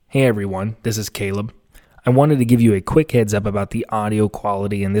Hey everyone, this is Caleb. I wanted to give you a quick heads up about the audio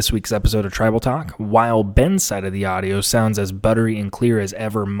quality in this week's episode of Tribal Talk. While Ben's side of the audio sounds as buttery and clear as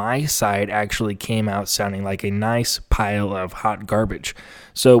ever, my side actually came out sounding like a nice pile of hot garbage.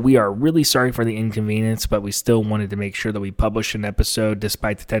 So we are really sorry for the inconvenience, but we still wanted to make sure that we publish an episode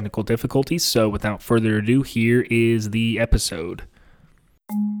despite the technical difficulties. So without further ado, here is the episode.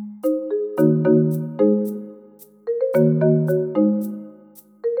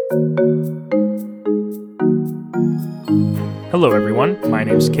 Hello everyone, my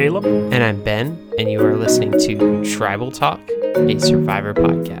name's Caleb. And I'm Ben, and you are listening to Tribal Talk, a Survivor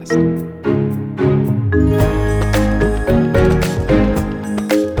podcast.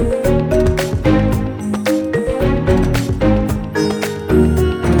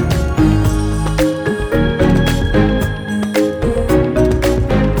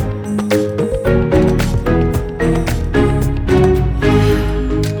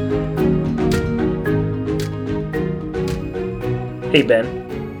 Hey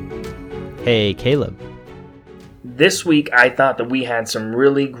Ben. Hey Caleb. This week I thought that we had some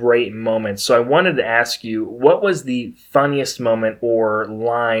really great moments, so I wanted to ask you, what was the funniest moment or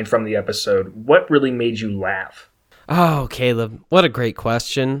line from the episode? What really made you laugh? Oh, Caleb, what a great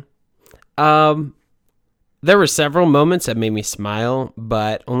question. There were several moments that made me smile,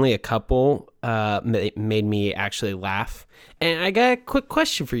 but only a couple made me actually laugh. And I got a quick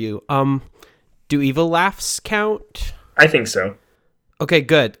question for you. Do evil laughs count? I think so. Okay,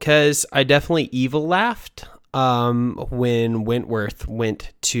 good, because I definitely evil laughed when Wentworth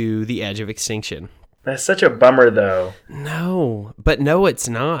went to the edge of extinction. That's such a bummer, though. No, it's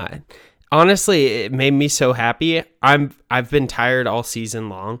not. Honestly, it made me so happy. I've been tired all season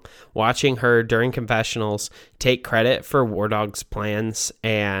long watching her during confessionals take credit for War Dog's plans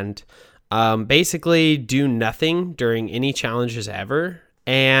and basically do nothing during any challenges ever.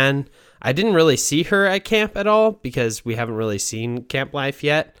 And I didn't really see her at camp at all because we haven't really seen camp life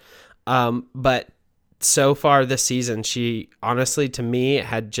yet. But so far this season, she honestly, to me,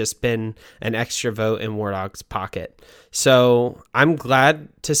 had just been an extra vote in War Dog's pocket. So I'm glad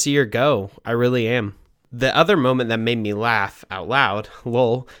to see her go. I really am. The other moment that made me laugh out loud,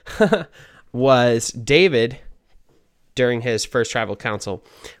 lol, was David during his first tribal council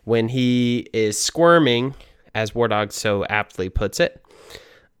when he is squirming, as War Dog so aptly puts it.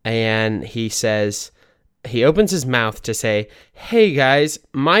 And he opens his mouth to say, "Hey guys,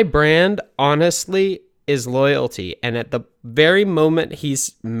 my brand honestly is loyalty." And at the very moment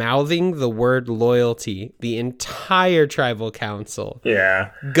he's mouthing the word loyalty, the entire tribal council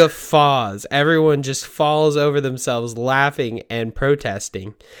guffaws. Everyone just falls over themselves laughing and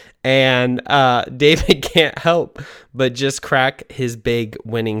protesting. And David can't help but just crack his big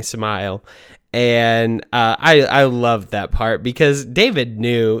winning smile. And I loved that part because David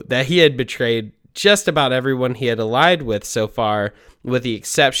knew that he had betrayed just about everyone he had allied with so far, with the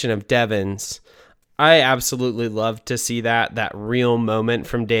exception of Devens. I absolutely loved to see that real moment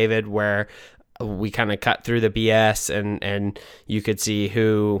from David where we kind of cut through the BS and you could see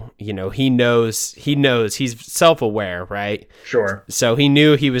who, he knows he's self-aware, right? Sure. So he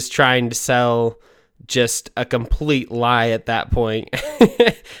knew he was trying to sell just a complete lie at that point.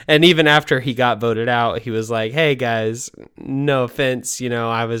 And even after he got voted out, he was like, "Hey guys, no offense,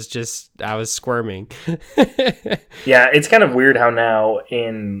 I was squirming." Yeah, it's kind of weird how now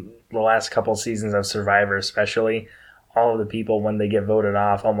in the last couple seasons of Survivor especially, all of the people, when they get voted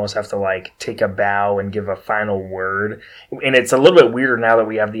off, almost have to take a bow and give a final word. And it's a little bit weirder now that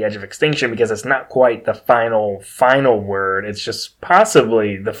we have the edge of extinction because it's not quite the final word. It's just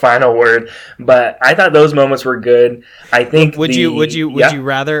possibly the final word. But I thought those moments were good. I think would you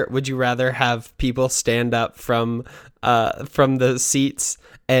rather have people stand up from the seats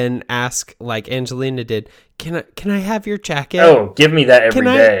and ask, like Angelina did, can I have your jacket? Oh, give me that every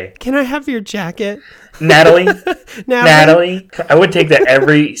day. Can I have your jacket? Natalie? I would take that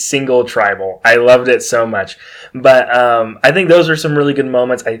every single tribal. I loved it so much. But I think those are some really good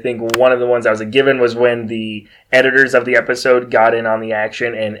moments. I think one of the ones I was a given was when the editors of the episode got in on the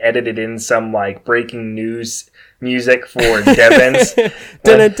action and edited in some breaking news music for Devens.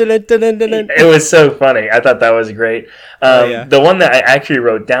 It was so funny. I thought that was great. The one that I actually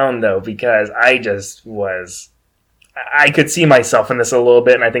wrote down, though, because I could see myself in this a little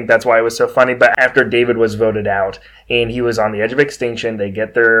bit, and I think that's why it was so funny. But after David was voted out and he was on the edge of extinction, they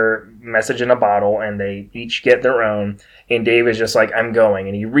get their message in a bottle and they each get their own. And Dave is just like, "I'm going."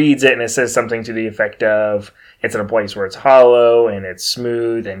 And he reads it and it says something to the effect of, it's in a place where it's hollow and it's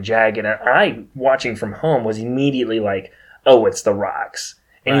smooth and jagged. And I, watching from home, was immediately like, "Oh, it's the rocks."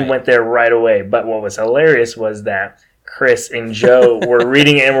 And he went there right away. But what was hilarious was that Chris and Joe were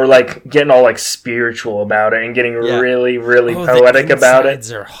reading it and were like getting all like spiritual about it and getting really, really poetic about it. The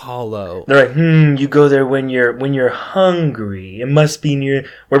insides are hollow. They're like, you go there when you're hungry. It must be near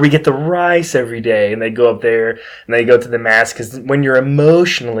where we get the rice every day. And they go up there and they go to the mass because when you're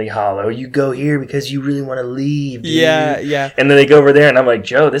emotionally hollow, you go here because you really want to leave. Dude. Yeah. And then they go over there and I'm like,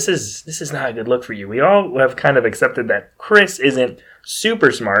 Joe, this is not a good look for you. We all have kind of accepted that Chris isn't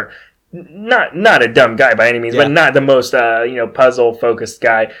super smart. Not a dumb guy by any means, but not the most puzzle focused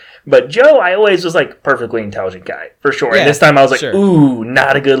guy. But Joe, I always was like perfectly intelligent guy for sure. And this time I was like, ooh,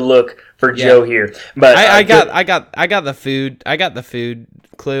 not a good look for Joe here. But I got the food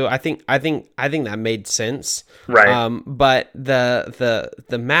clue. I think that made sense. Right. But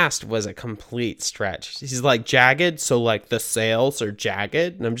the mast was a complete stretch. He's like jagged, so like the sails are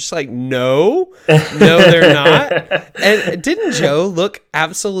jagged, and I'm just like, no, they're not. And didn't Joe look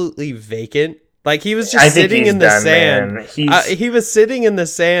absolutely vacant? Like he was just sitting in the sand. He was sitting in the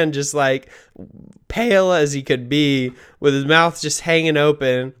sand, just like pale as he could be, with his mouth just hanging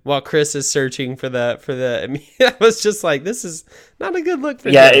open while Chris is searching for the. I mean, I was just like, this is not a good look for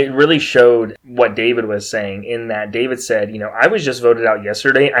him. Yeah, it really showed what David was saying in that David said, I was just voted out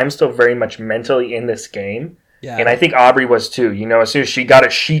yesterday. I'm still very much mentally in this game. Yeah. And I think Aubrey was too. As soon as she got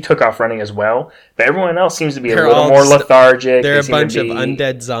it, she took off running as well. But everyone else seems to be a little more lethargic. They're a bunch of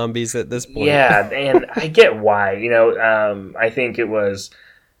undead zombies at this point. Yeah, and I get why. I think it was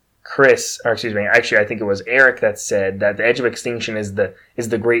I think it was Eric that said that the edge of extinction is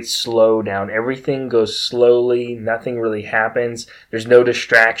the great slowdown. Everything goes slowly. Nothing really happens. There's no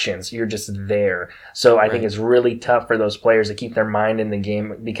distractions. You're just there. So I think it's really tough for those players to keep their mind in the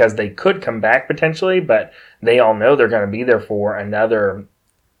game because they could come back potentially, but they all know they're going to be there for another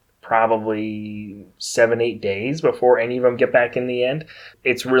probably 7-8 days before any of them get back in the end.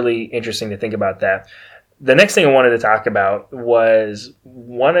 It's really interesting to think about that. The next thing I wanted to talk about was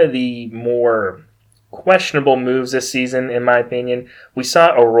one of the more questionable moves this season, in my opinion. We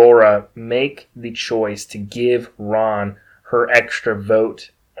saw Aurora make the choice to give Ron her extra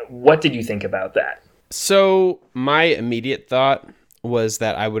vote. What did you think about that? So my immediate thought was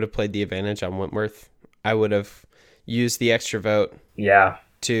that I would have played the advantage on Wentworth. I would have used the extra vote. Yeah.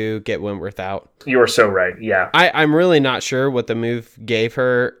 To get Wentworth out. You were so right. Yeah. I'm really not sure what the move gave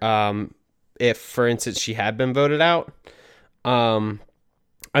her. If, for instance, she had been voted out.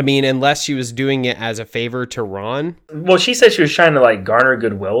 I mean, unless she was doing it as a favor to Ron. Well, she said she was trying to garner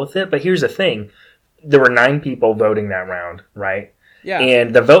goodwill with it, but here's the thing. There were 9 people voting that round, right? Yeah.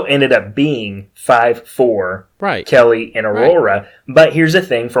 And the vote ended up being 5-4, right. Kelly and Aurora. Right. But here's the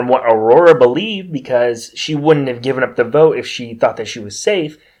thing, from what Aurora believed, because she wouldn't have given up the vote if she thought that she was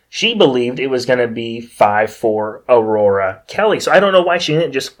safe, she believed it was going to be 5-4 Aurora Kelly. So I don't know why she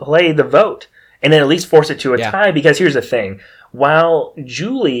didn't just play the vote and then at least force it to a tie. Because here's the thing. While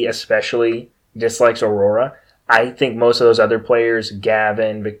Julie especially dislikes Aurora, I think most of those other players,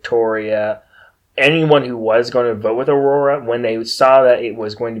 Gavin, Victoria, anyone who was going to vote with Aurora, when they saw that it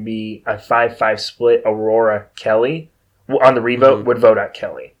was going to be a 5-5 split Aurora-Kelly, on the revote, would vote out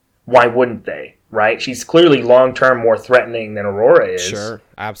Kelly. Why wouldn't they? Right? She's clearly long-term more threatening than Aurora is. Sure,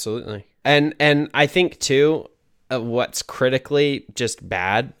 absolutely. And I think, too, what's critically just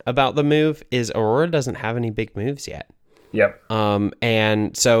bad about the move is Aurora doesn't have any big moves yet. Yep.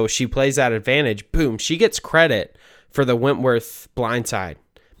 And so she plays that advantage. Boom. She gets credit for the Wentworth blindside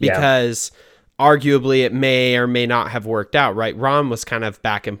because arguably it may or may not have worked out, right? Ron was kind of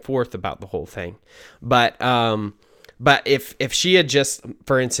back and forth about the whole thing. But if she had just,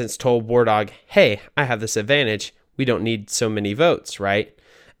 for instance, told Wardog, hey, I have this advantage, we don't need so many votes, right?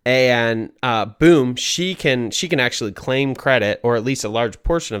 And boom, she can actually claim credit, or at least a large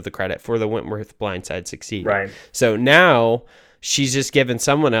portion of the credit, for the Wentworth blindside succeeding. Right. So now she's just given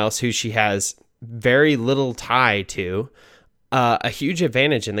someone else who she has very little tie to a huge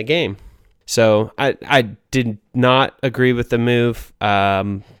advantage in the game. So I did not agree with the move.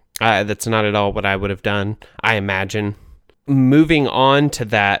 That's not at all what I would have done, I imagine. Moving on to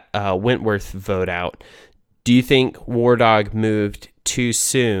that Wentworth vote out, do you think Wardog moved too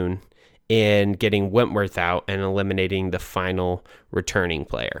soon in getting Wentworth out and eliminating the final returning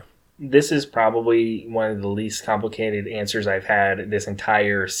player? This is probably one of the least complicated answers I've had this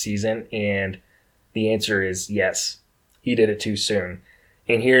entire season, and the answer is yes. He did it too soon.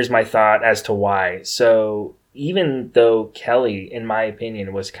 And here's my thought as to why. So even though Kelly, in my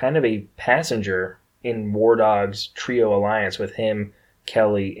opinion, was kind of a passenger in Wardog's trio alliance with him,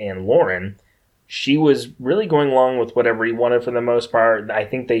 Kelly, and Lauren, she was really going along with whatever he wanted for the most part. I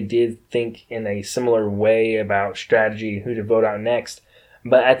think they did think in a similar way about strategy, who to vote out next.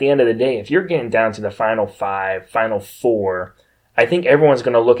 But at the end of the day, if you're getting down to the final 5, final 4, I think everyone's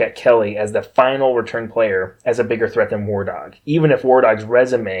going to look at Kelly as the final return player as a bigger threat than War Dog. Even if War Dog's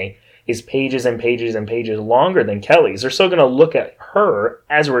resume is pages and pages and pages longer than Kelly's, they're still going to look at her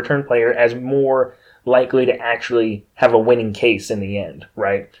as a return player as more likely to actually have a winning case in the end,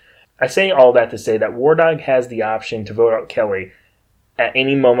 right? I say all that to say that War Dog has the option to vote out Kelly at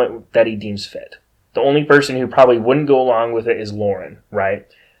any moment that he deems fit. The only person who probably wouldn't go along with it is Lauren, right?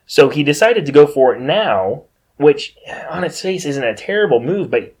 So he decided to go for it now, which on its face isn't a terrible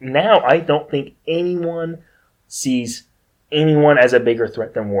move, but now I don't think anyone sees anyone as a bigger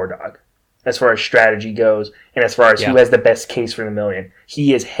threat than War Dog as far as strategy goes and as far as who has the best case for the million.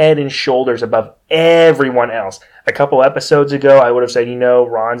 He is head and shoulders above everyone else. A couple episodes ago, I would have said,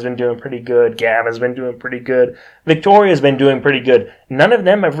 Ron's been doing pretty good. Gavin's been doing pretty good. Victoria's been doing pretty good. None of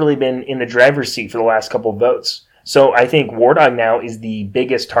them have really been in the driver's seat for the last couple of votes. So I think War Dog now is the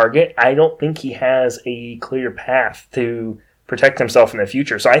biggest target. I don't think he has a clear path to protect himself in the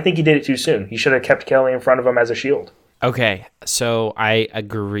future. So I think he did it too soon. He should have kept Kelly in front of him as a shield. Okay, so I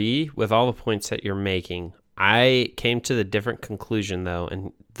agree with all the points that you're making. I came to the different conclusion, though,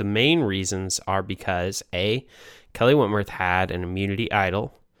 and the main reasons are because, A, Kelly Wentworth had an immunity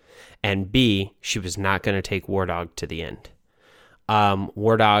idol, and B, she was not going to take War Dog to the end.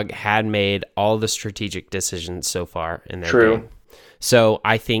 War Dog had made all the strategic decisions so far in their game. So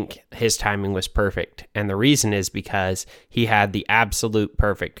I think his timing was perfect, and the reason is because he had the absolute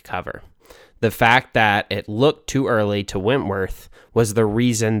perfect cover. The fact that it looked too early to Wentworth was the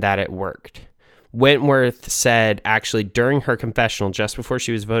reason that it worked. Wentworth said, actually, during her confessional, just before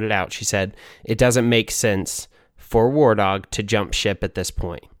she was voted out, she said, it doesn't make sense for War Dog to jump ship at this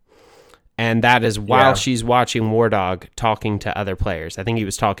point. And that is while she's watching War Dog talking to other players. I think he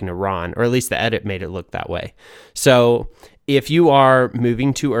was talking to Ron, or at least the edit made it look that way. So if you are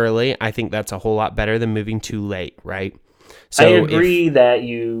moving too early, I think that's a whole lot better than moving too late, right? So I agree that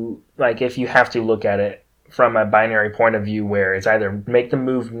if you have to look at it from a binary point of view where it's either make the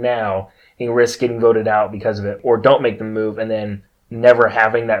move now and risk getting voted out because of it, or don't make the move and then never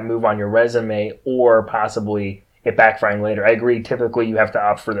having that move on your resume, or possibly it backfiring later. I agree, typically you have to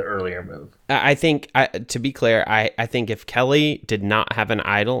opt for the earlier move. I think, to be clear, I think if Kelly did not have an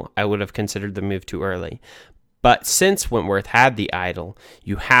idol, I would have considered the move too early. But since Wentworth had the idol,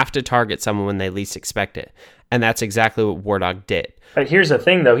 you have to target someone when they least expect it. And that's exactly what War Dog did. But here's the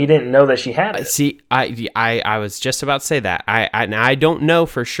thing, though. He didn't know that she had it. See, I was just about to say that. I don't know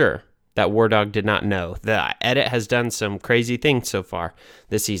for sure that War Dog did not know. The edit has done some crazy things so far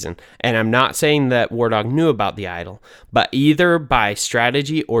this season. And I'm not saying that War Dog knew about the idol. But either by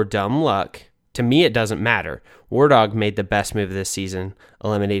strategy or dumb luck, to me it doesn't matter. War Dog made the best move this season,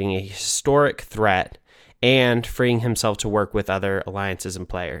 eliminating a historic threat and freeing himself to work with other alliances and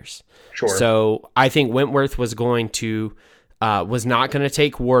players. Sure. So I think Wentworth was not going to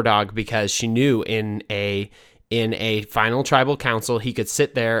take War Dog because she knew in a final tribal council he could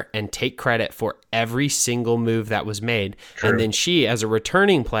sit there and take credit for every single move that was made. True. And then she, as a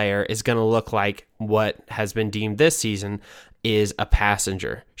returning player, is going to look like what has been deemed this season is a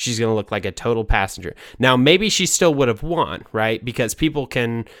passenger. She's going to look like a total passenger. Now, maybe she still would have won, right? Because people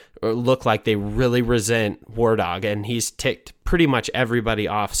can look like they really resent War Dog, and he's ticked pretty much everybody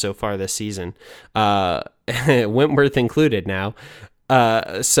off so far this season, Wentworth included now.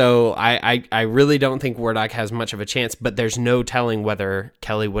 So I really don't think War Dog has much of a chance, but there's no telling whether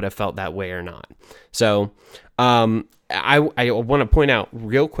Kelly would have felt that way or not. So I want to point out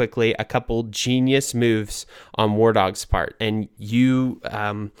real quickly a couple genius moves on War Dog's part, and you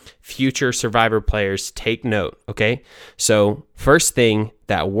future Survivor players take note, okay? So first thing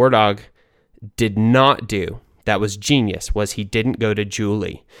that War Dog did not do that was genius was he didn't go to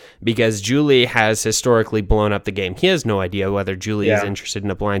Julie, because Julie has historically blown up the game. He has no idea whether Julie is interested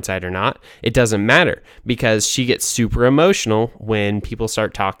in a blindside or not. It doesn't matter because she gets super emotional when people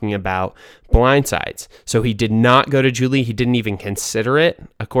start talking about blindsides. So he did not go to Julie. He didn't even consider it,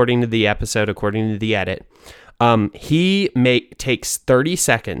 according to the episode, according to the edit. He takes 30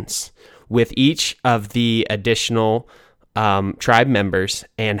 seconds with each of the additional tribe members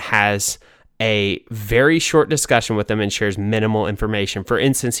and has a very short discussion with them and shares minimal information. For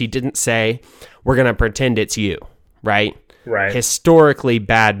instance, he didn't say, we're going to pretend it's you, right? Right. Historically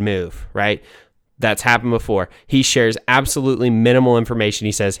bad move, right? That's happened before. He shares absolutely minimal information.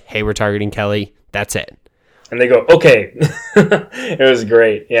 He says, hey, we're targeting Kelly. That's it. And they go, okay. It was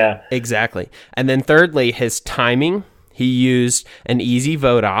great. Yeah. Exactly. And then thirdly, his timing, he used an easy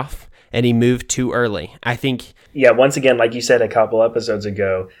vote off and he moved too early. I think. Yeah. Once again, like you said a couple episodes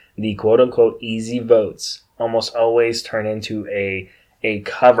ago, the quote unquote easy votes almost always turn into a a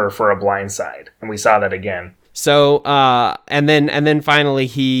cover for a blindside, and we saw that again. So, and then finally,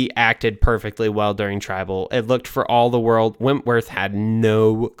 he acted perfectly well during Tribal. It looked for all the world. Wentworth had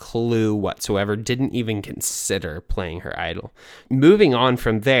no clue whatsoever, didn't even consider playing her idol. Moving on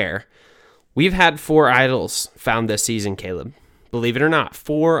from there, we've had 4 idols found this season, Caleb. Believe it or not,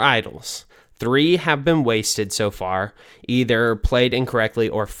 4 idols. 3 have been wasted so far, either played incorrectly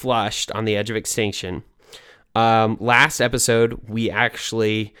or flushed on the edge of extinction. Last episode, we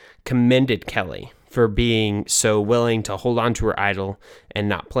actually commended Kelly for being so willing to hold on to her idol and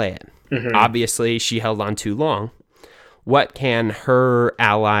not play it. Mm-hmm. Obviously, she held on too long. What can her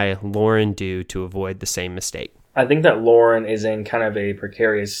ally, Lauren, do to avoid the same mistake? I think that Lauren is in kind of a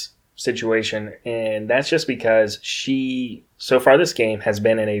precarious situation, and that's just because she, so far this game, has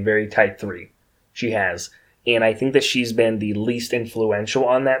been in a very tight 3. She has. And I think that she's been the least influential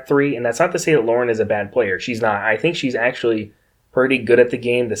on that 3, and that's not to say that Lauren is a bad player. She's not. I think she's actually pretty good at the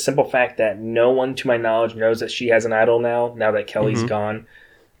game. The simple fact that no one, to my knowledge, knows that she has an idol now that Kelly's gone.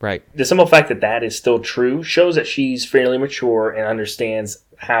 Right. The simple fact that that is still true shows that she's fairly mature and understands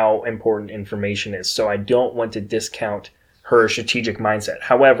how important information is. So I don't want to discount her strategic mindset.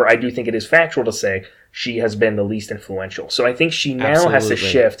 However, I do think it is factual to say she has been the least influential. So I think she now has to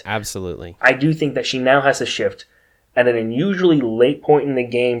shift. Absolutely. I do think that she now has to shift at an unusually late point in the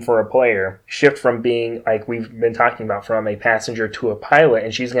game for a player, shift from being, like we've been talking about, from a passenger to a pilot,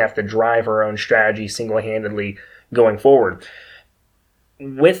 and she's going to have to drive her own strategy single-handedly going forward.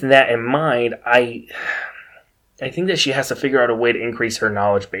 With that in mind, I think that she has to figure out a way to increase her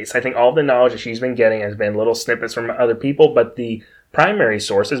knowledge base. I think all the knowledge that she's been getting has been little snippets from other people, but the primary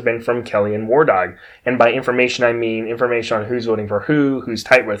source has been from Kelly and Wardog. And by information, I mean information on who's voting for who's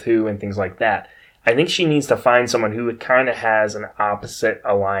tight with who, and things like that. I think she needs to find someone who kind of has an opposite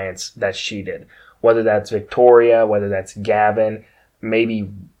alliance that she did. Whether that's Victoria, whether that's Gavin, maybe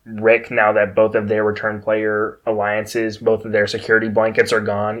Rick, now that both of their return player alliances, both of their security blankets are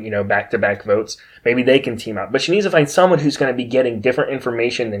gone, back-to-back votes. Maybe they can team up. But she needs to find someone who's going to be getting different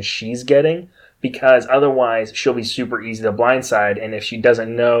information than she's getting, because otherwise she'll be super easy to blindside, and if she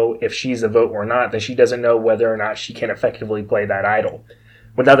doesn't know if she's a vote or not, then she doesn't know whether or not she can effectively play that idol.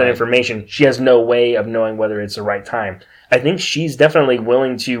 Without that information, she has no way of knowing whether it's the right time. I think she's definitely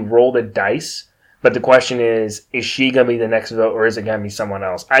willing to roll the dice, but the question is she going to be the next vote, or is it going to be someone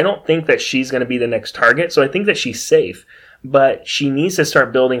else? I don't think that she's going to be the next target, so I think that she's safe. But she needs to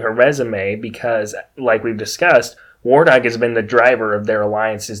start building her resume because, like we've discussed, Wardog has been the driver of their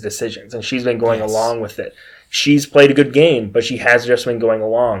alliance's decisions, and she's been going along with it. She's played a good game, but she has just been going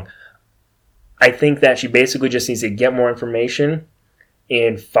along. I think that she basically just needs to get more information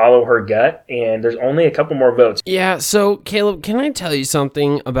and follow her gut, and there's only a couple more votes. Yeah, so, Caleb, can I tell you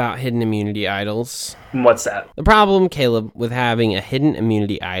something about hidden immunity idols? What's that? The problem, Caleb, with having a hidden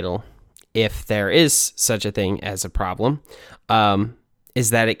immunity idol, if there is such a thing as a problem, is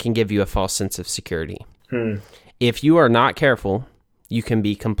that it can give you a false sense of security. If you are not careful, you can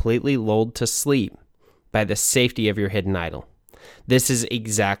be completely lulled to sleep by the safety of your hidden idol. This is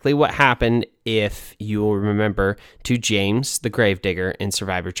exactly what happened, if you will remember, to James the Gravedigger in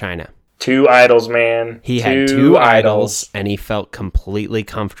Survivor China. 2 idols, man. He had 2 idols, and he felt completely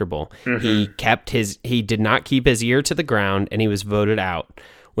comfortable. He did not keep his ear to the ground, and he was voted out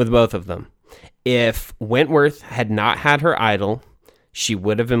with both of them. If Wentworth had not had her idol, she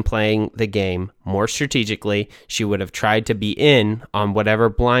would have been playing the game more strategically. She would have tried to be in on whatever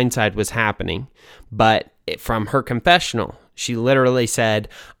blindside was happening. But from her confessional, she literally said,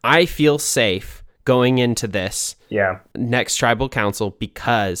 I feel safe going into this next tribal council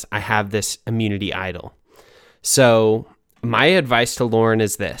because I have this immunity idol. So my advice to Lauren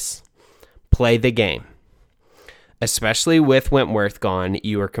is this: play the game. Especially with Wentworth gone,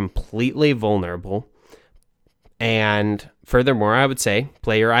 you are completely vulnerable. And furthermore, I would say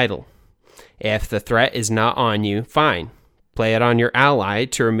play your idol. If the threat is not on you, fine. Play it on your ally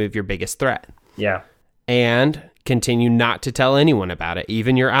to remove your biggest threat. Yeah. And continue not to tell anyone about it,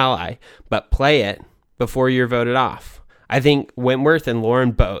 even your ally, but play it before you're voted off. I think Wentworth and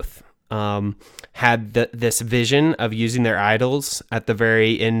Lauren both had this vision of using their idols at the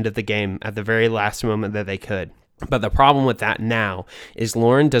very end of the game, at the very last moment that they could. But the problem with that now is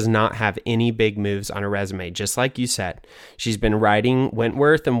Lauren does not have any big moves on her resume. Just like you said, she's been riding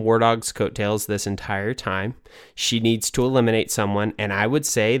Wentworth and Wardog's coattails this entire time. She needs to eliminate someone, and I would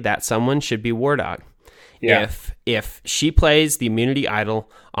say that someone should be Wardog. Yeah. If she plays the immunity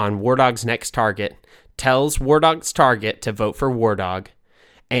idol on Wardog's next target, tells Wardog's target to vote for Wardog,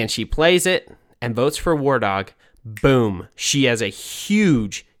 and she plays it and votes for Wardog, boom, she has a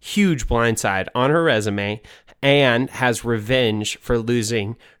huge blindside on her resume, and has revenge for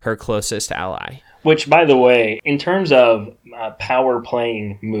losing her closest ally. Which, by the way, in terms of power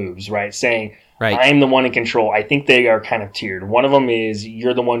playing moves, right, saying, right, I'm the one in control, I think they are kind of tiered. One of them is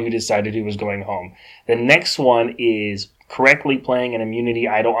you're the one who decided who was going home. The next one is correctly playing an immunity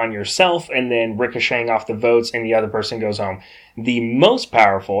idol on yourself and then ricocheting off the votes and the other person goes home. The most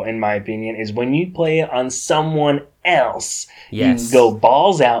powerful, in my opinion, is when you play it on someone else. Yes. You go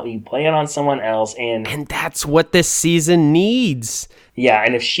balls out, you play it on someone else. And that's what this season needs. Yeah,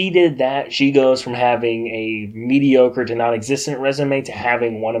 and if she did that, she goes from having a mediocre to non-existent resume to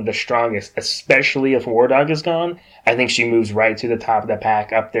having one of the strongest, especially if War Dog is gone. I think she moves right to the top of the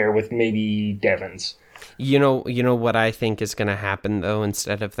pack up there with maybe Devon's. You know what I think is going to happen, though,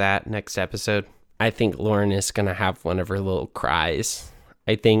 instead of that next episode? I think Lauren is going to have one of her little cries.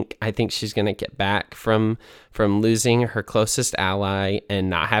 I think she's going to get back from losing her closest ally and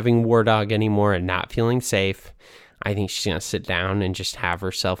not having War Dog anymore and not feeling safe. I think she's going to sit down and just have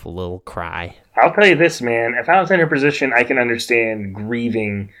herself a little cry. I'll tell you this, man. If I was in her position, I can understand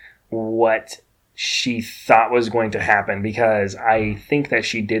grieving what she thought was going to happen, because I think that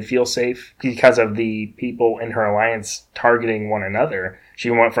she did feel safe because of the people in her alliance targeting one another. She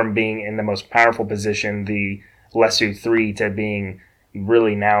went from being in the most powerful position, the Lesu 3, to being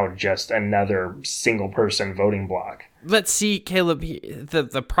really now just another single person voting block. But see, Caleb,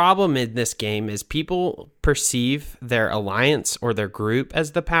 the problem in this game is people perceive their alliance or their group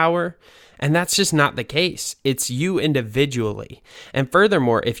as the power, and that's just not the case. It's you individually. And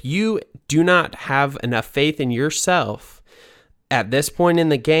furthermore, if you do not have enough faith in yourself at this point in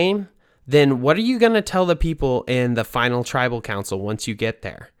the game, then what are you going to tell the people in the final tribal council once you get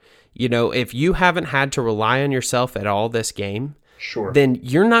there? You know, if you haven't had to rely on yourself at all this game, sure, then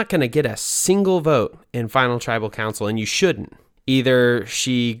you're not going to get a single vote in final tribal council, and you shouldn't. Either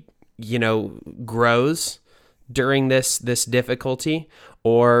she, grows during this difficulty,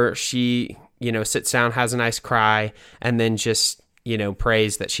 or she, sits down, has a nice cry, and then just,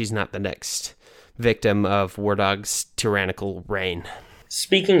 prays that she's not the next victim of War Dog's tyrannical reign.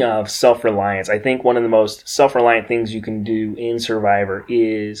 Speaking of self-reliance, I think one of the most self-reliant things you can do in Survivor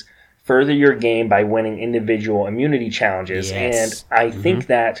is further your game by winning individual immunity challenges. Yes. And I think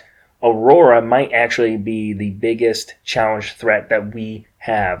that Aurora might actually be the biggest challenge threat that we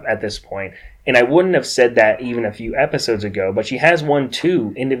have at this point. And I wouldn't have said that even a few episodes ago, but she has won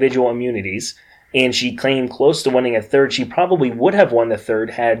 2 individual immunities, and she claimed close to winning a third. She probably would have won the third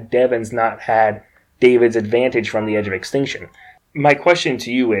had Devon's not had David's advantage from the edge of extinction. My question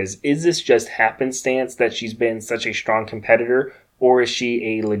to you is this just happenstance that she's been such a strong competitor, or is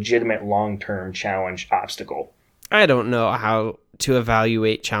she a legitimate long-term challenge obstacle? I don't know how to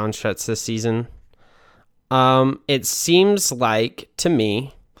evaluate challenge threats this season. It seems like, to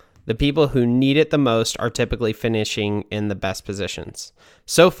me, the people who need it the most are typically finishing in the best positions.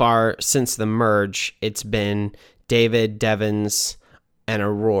 So far, since the merge, it's been David, Devon's, and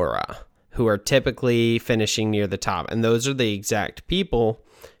Aurora, who are typically finishing near the top. And those are the exact people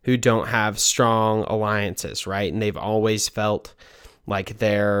who don't have strong alliances, right? And they've always felt like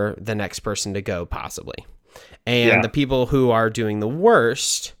they're the next person to go, possibly. And the people who are doing the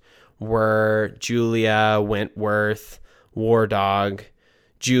worst were Julia, Wentworth, War Dog,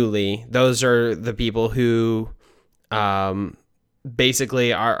 Julie. Those are the people who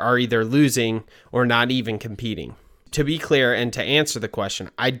basically are either losing or not even competing. To be clear and to answer the question,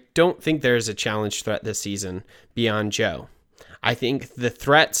 I don't think there's a challenge threat this season beyond Joe. I think the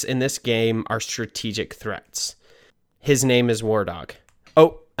threats in this game are strategic threats. His name is War Dog.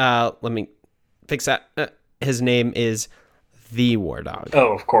 Let me fix that. His name is the War Dog.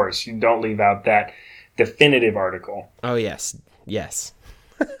 Oh, of course. You don't leave out that definitive article. Oh, yes. Yes.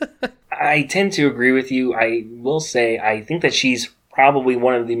 I tend to agree with you. I will say I think that she's probably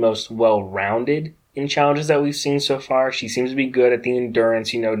one of the most well-rounded in challenges that we've seen so far. She seems to be good at the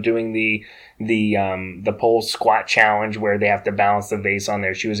endurance, doing the pole squat challenge where they have to balance the vase on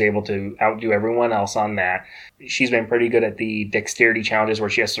there. She was able to outdo everyone else on that. She's been pretty good at the dexterity challenges where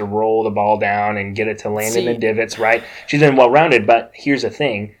she has to roll the ball down and get it to land in the divots, right? She's been well-rounded, but here's the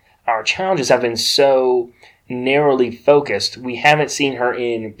thing. Our challenges have been so narrowly focused. We haven't seen her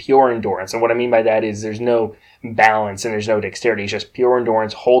in pure endurance. And what I mean by that is there's no balance and there's no dexterity. It's just pure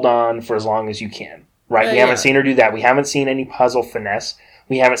endurance. Hold on for as long as you can, right? We haven't seen her do that. We haven't seen any puzzle finesse.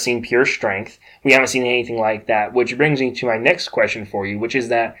 We haven't seen pure strength. We haven't seen anything like that, which brings me to my next question for you, which is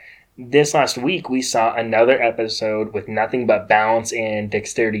that this last week we saw another episode with nothing but balance and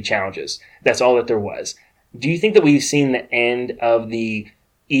dexterity challenges. That's all that there was. Do you think that we've seen the end of the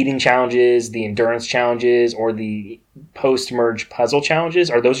eating challenges, the endurance challenges, or the post-merge puzzle challenges?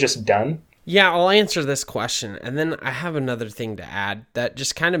 Are those just done? Yeah, I'll answer this question, and then I have another thing to add that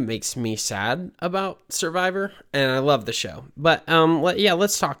just kind of makes me sad about Survivor, and I love the show. But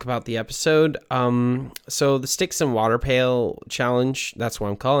let's talk about the episode. So the Sticks and Water Pail challenge, that's what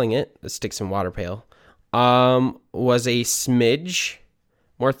I'm calling it, the Sticks and Water Pail, was a smidge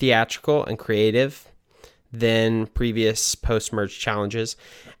more theatrical and creative than previous post-merge challenges.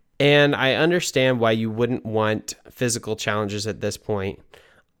 And I understand why you wouldn't want physical challenges at this point.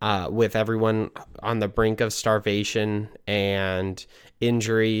 With everyone on the brink of starvation and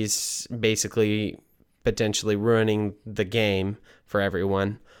injuries basically potentially ruining the game for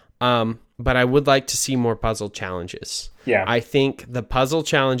everyone. But I would like to see more puzzle challenges. Yeah. I think the puzzle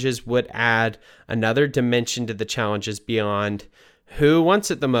challenges would add another dimension to the challenges beyond who wants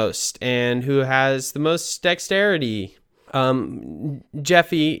it the most and who has the most dexterity.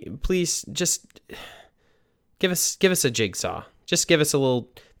 Jeffy, please just give us a jigsaw. Just give us a little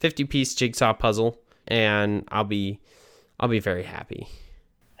 50-piece jigsaw puzzle, and I'll be very happy.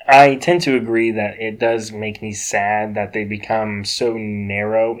 I tend to agree that it does make me sad that they become so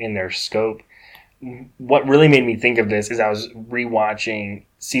narrow in their scope. What really made me think of this is I was rewatching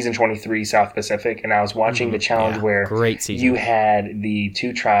season 23 South Pacific, and I was watching the challenge where great season. You had the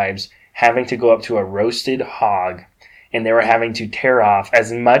two tribes having to go up to a roasted hog, and they were having to tear off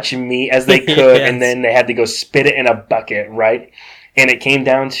as much meat as they could, yes. And then they had to go spit it in a bucket, right? And it came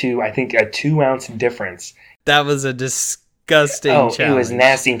down to, I think, a 2-ounce difference. That was a disgusting challenge. It was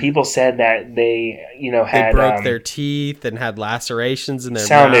nasty. And people said that they, had... They broke their teeth and had lacerations in their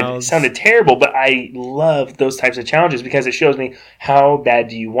mouths. Sounded terrible, but I love those types of challenges because it shows me how bad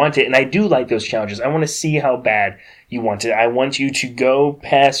do you want it. And I do like those challenges. I want to see how bad you want it. I want you to go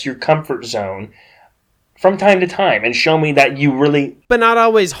past your comfort zone from time to time and show me that you really... But not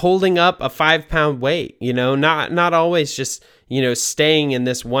always holding up a 5-pound weight, not always just, staying in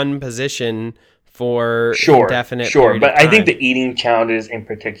this one position for indefinite period but of time. I think the eating challenges in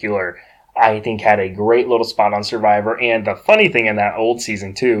particular, I think had a great little spot on Survivor. And the funny thing in that old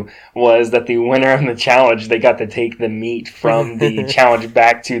season too was that the winner of the challenge, they got to take the meat from the challenge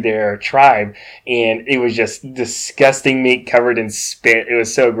back to their tribe, and it was just disgusting meat covered in spit. It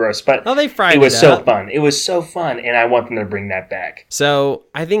was so gross, but they fried it. It was so fun. It was so fun, and I want them to bring that back. So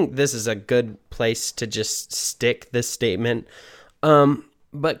I think this is a good place to just stick this statement.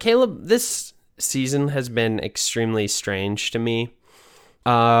 But Caleb, this season has been extremely strange to me.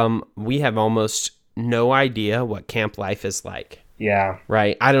 We have almost no idea what camp life is like. Yeah.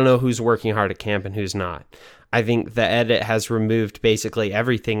 Right? I don't know who's working hard at camp and who's not. I think the edit has removed basically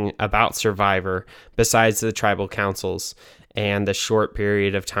everything about Survivor besides the tribal councils and the short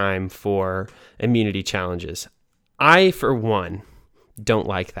period of time for immunity challenges. I, for one, don't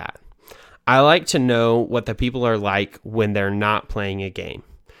like that. I like to know what the people are like when they're not playing a game,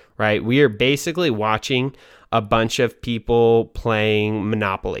 right? We are basically watching a bunch of people playing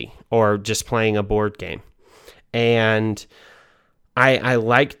Monopoly or just playing a board game. And I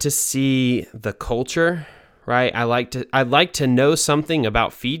like to see the culture, right? I'd like to know something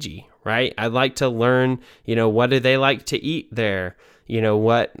about Fiji, right? I'd like to learn, what do they like to eat there?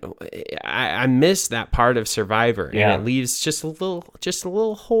 I miss that part of Survivor, and it leaves just a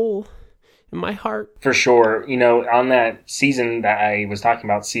little hole in my heart. For sure. On that season that I was talking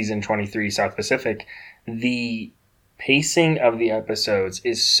about, season 23 South Pacific, the pacing of the episodes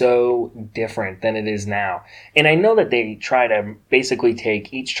is so different than it is now. And I know that they try to basically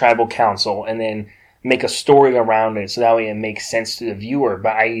take each tribal council and then make a story around it so that way it makes sense to the viewer.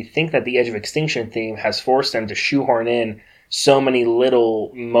 But I think that the Edge of Extinction theme has forced them to shoehorn in so many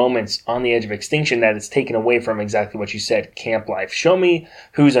little moments on the edge of extinction that it's taken away from exactly what you said, camp life. Show me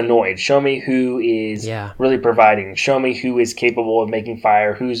who's annoyed. Show me who is really providing. Show me who is capable of making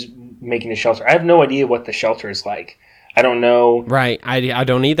fire, who's making the shelter. I have no idea what the shelter is like. I don't know. Right. I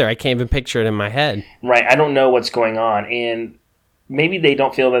don't either. I can't even picture it in my head. Right. I don't know what's going on. And maybe they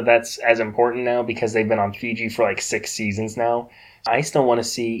don't feel that that's as important now because they've been on Fiji for like 6 seasons now. I still want to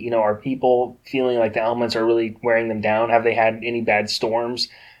see, are people feeling like the elements are really wearing them down? Have they had any bad storms?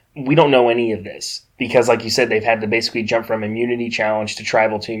 We don't know any of this because, like you said, they've had to basically jump from immunity challenge to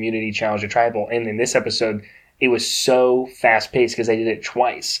tribal to immunity challenge to tribal. And in this episode, it was so fast-paced because they did it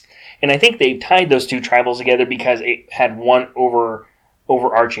twice. And I think they tied those two tribals together because it had one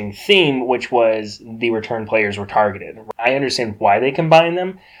overarching theme, which was the return players were targeted. I understand why they combined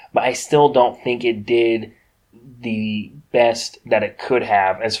them, but I still don't think it did the best that it could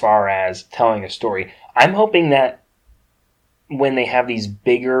have as far as telling a story. I'm hoping that when they have these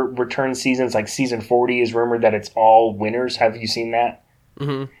bigger return seasons, like season 40 is rumored that it's all winners. Have you seen that?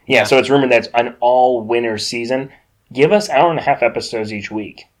 Mm-hmm. Yeah, so it's rumored that it's an all winner season. Give us 1.5 hour episodes each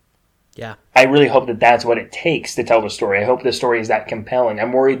week. Yeah. I really hope that that's what it takes to tell the story. I hope the story is that compelling.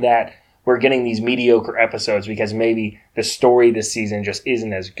 I'm worried that we're getting these mediocre episodes because maybe the story this season just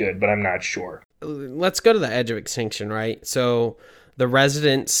isn't as good, but I'm not sure. Let's go to the Edge of Extinction, right? So the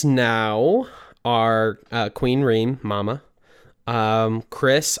residents now are Queen Reem, Mama,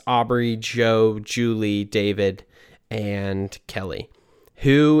 Chris, Aubrey, Joe, Julie, David, and Kelly.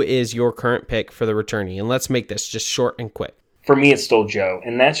 Who is your current pick for the returning? And let's make this just short and quick. For me, it's still Joe.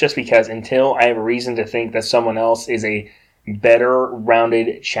 And that's just because until I have a reason to think that someone else is a better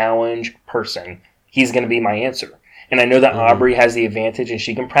rounded challenge person, he's going to be my answer. And I know that Aubrey has the advantage and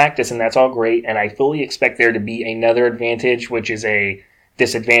she can practice, and that's all great. And I fully expect there to be another advantage, which is a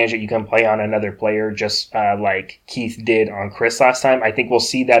disadvantage that you can play on another player, just like Keith did on Chris last time. I think we'll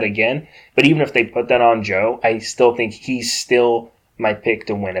see that again. But even if they put that on Joe, I still think he's still my pick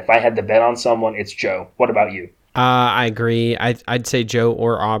to win. If I had to bet on someone, it's Joe. What about you? I agree. I'd say Joe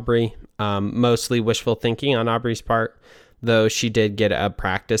or Aubrey. Mostly wishful thinking on Aubrey's part, though she did get a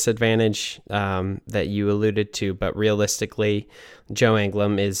practice advantage that you alluded to. But realistically, Joe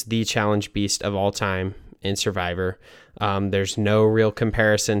Anglim is the challenge beast of all time in Survivor. There's no real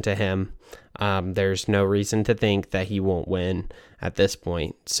comparison to him. There's no reason to think that he won't win at this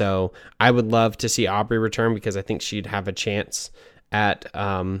point. So I would love to see Aubrey return because I think she'd have a chance at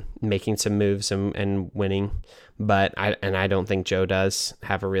making some moves and winning. But I don't think Joe does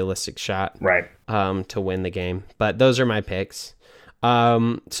have a realistic shot to win the game. But those are my picks.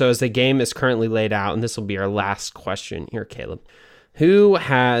 So as the game is currently laid out, and this will be our last question here, Caleb, who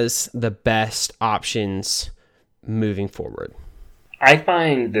has the best options moving forward? I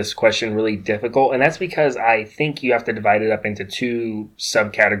find this question really difficult, and that's because I think you have to divide it up into two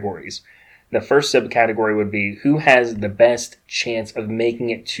subcategories. The first subcategory would be who has the best chance of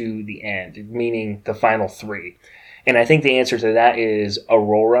making it to the end, meaning the final three. And I think the answer to that is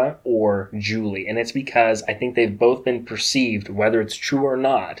Aurora or Julie. And it's because I think they've both been perceived, whether it's true or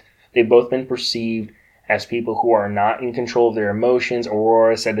not, they've both been perceived as people who are not in control of their emotions.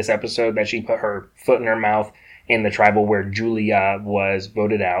 Aurora said this episode that she put her foot in her mouth in the tribal where Julia was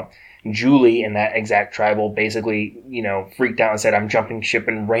voted out. Julie in that exact tribal basically, freaked out and said, I'm jumping ship,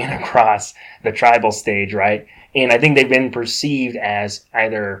 and ran across the tribal stage, right? And I think they've been perceived as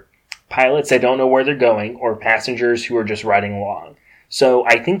either pilots that don't know where they're going or passengers who are just riding along. So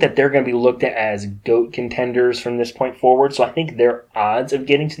I think that they're going to be looked at as GOAT contenders from this point forward. So I think their odds of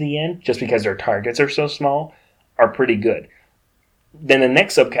getting to the end, just because their targets are so small, are pretty good. Then the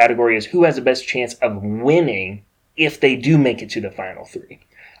next subcategory is who has the best chance of winning if they do make it to the final three.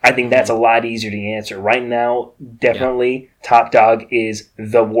 I think that's a lot easier to answer. Right now, definitely top dog is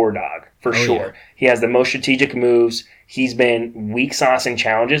the War Dog, for sure. Yeah. He has the most strategic moves. He's been weak sauce in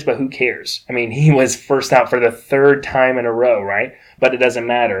challenges, but who cares? I mean, he was first out for the third time in a row, right? But it doesn't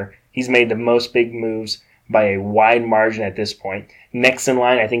matter. He's made the most big moves by a wide margin at this point. Next in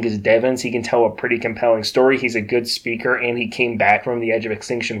line, I think, is Devins. He can tell a pretty compelling story. He's a good speaker, and he came back from the Edge of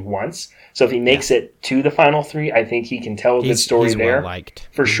Extinction once. So if he makes it to the final three, I think he can tell a good story there. Well-liked.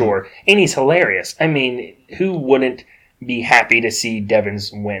 For sure. And he's hilarious. I mean, who wouldn't be happy to see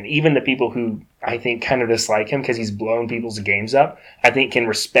Devins win? Even the people who I think kind of dislike him because he's blown people's games up, I think can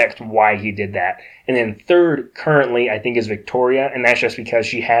respect why he did that. And then third, currently, I think is Victoria, and that's just because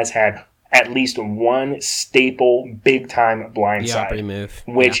she has had at least one staple big-time blindside move.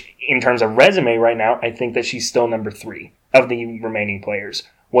 Which, in terms of resume right now, I think that she's still number 3 of the remaining players.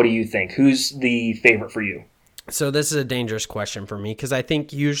 What do you think? Who's the favorite for you? So this is a dangerous question for me because I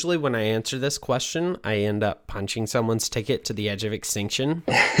think usually when I answer this question, I end up punching someone's ticket to the Edge of Extinction.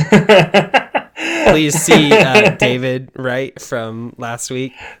 Please see David, right, from last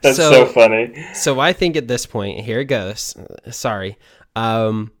week. That's so funny. So I think at this point, here it goes. Sorry.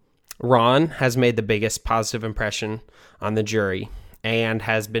 Ron has made the biggest positive impression on the jury and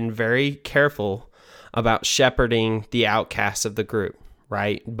has been very careful about shepherding the outcasts of the group,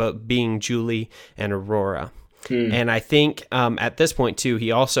 right? But being Julie and Aurora. And I think at this point, too,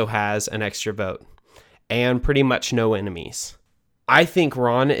 he also has an extra vote and pretty much no enemies. I think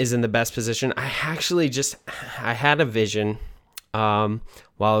Ron is in the best position. I had a vision while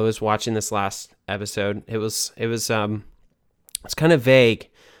I was watching this last episode. It's kind of vague,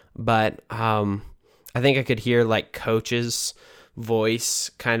 but I think I could hear like Coach's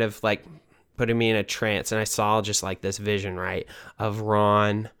voice kind of like putting me in a trance, and I saw just like this vision, right, of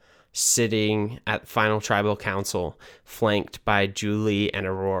Ron sitting at Final Tribal Council flanked by Julie and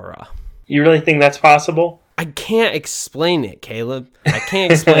Aurora. You really think that's possible? I can't explain it, Caleb. I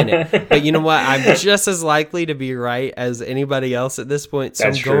can't explain it. But you know what? I'm just as likely to be right as anybody else at this point, so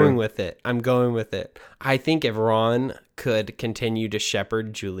I'm going with it. I think if Ron could continue to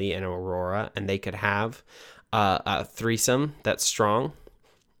shepherd Julie and Aurora, and they could have a threesome that's strong,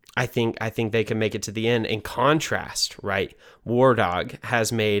 I think they can make it to the end. In contrast, right, War Dog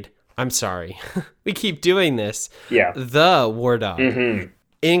has made... I'm sorry. We keep doing this. Yeah. The War Dog,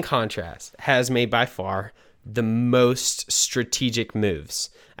 in contrast, has made by far the most strategic moves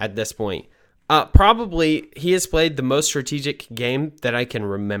at this point. Probably he has played the most strategic game that I can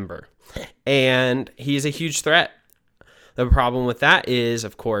remember. And he's a huge threat. The problem with that is,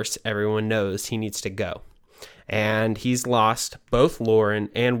 of course, everyone knows he needs to go. And he's lost both Lauren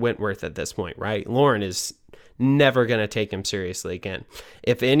and Wentworth at this point, right? Lauren is never going to take him seriously again.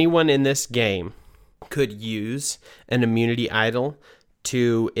 If anyone in this game could use an immunity idol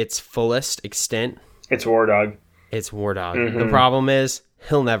to its fullest extent, it's War Dog. It's War Dog. The problem is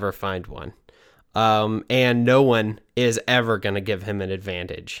he'll never find one. And no one is ever going to give him an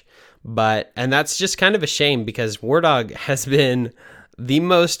advantage. And that's just kind of a shame because War Dog has been the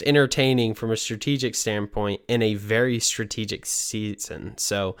most entertaining from a strategic standpoint in a very strategic season.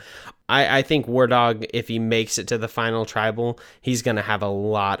 So I think War Dog, if he makes it to the final tribal, he's going to have a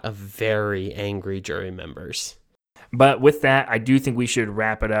lot of very angry jury members. But with that, I do think we should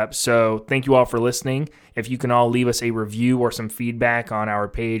wrap it up. So thank you all for listening. If you can all leave us a review or some feedback on our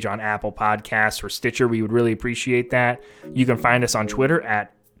page on Apple Podcasts or Stitcher, we would really appreciate that. You can find us on Twitter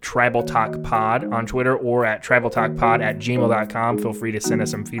at Tribal Talk Pod on Twitter or at tribaltalkpod@gmail.com. Feel free to send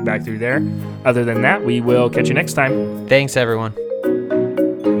us some feedback through there. Other than that, we will catch you next time. Thanks, everyone.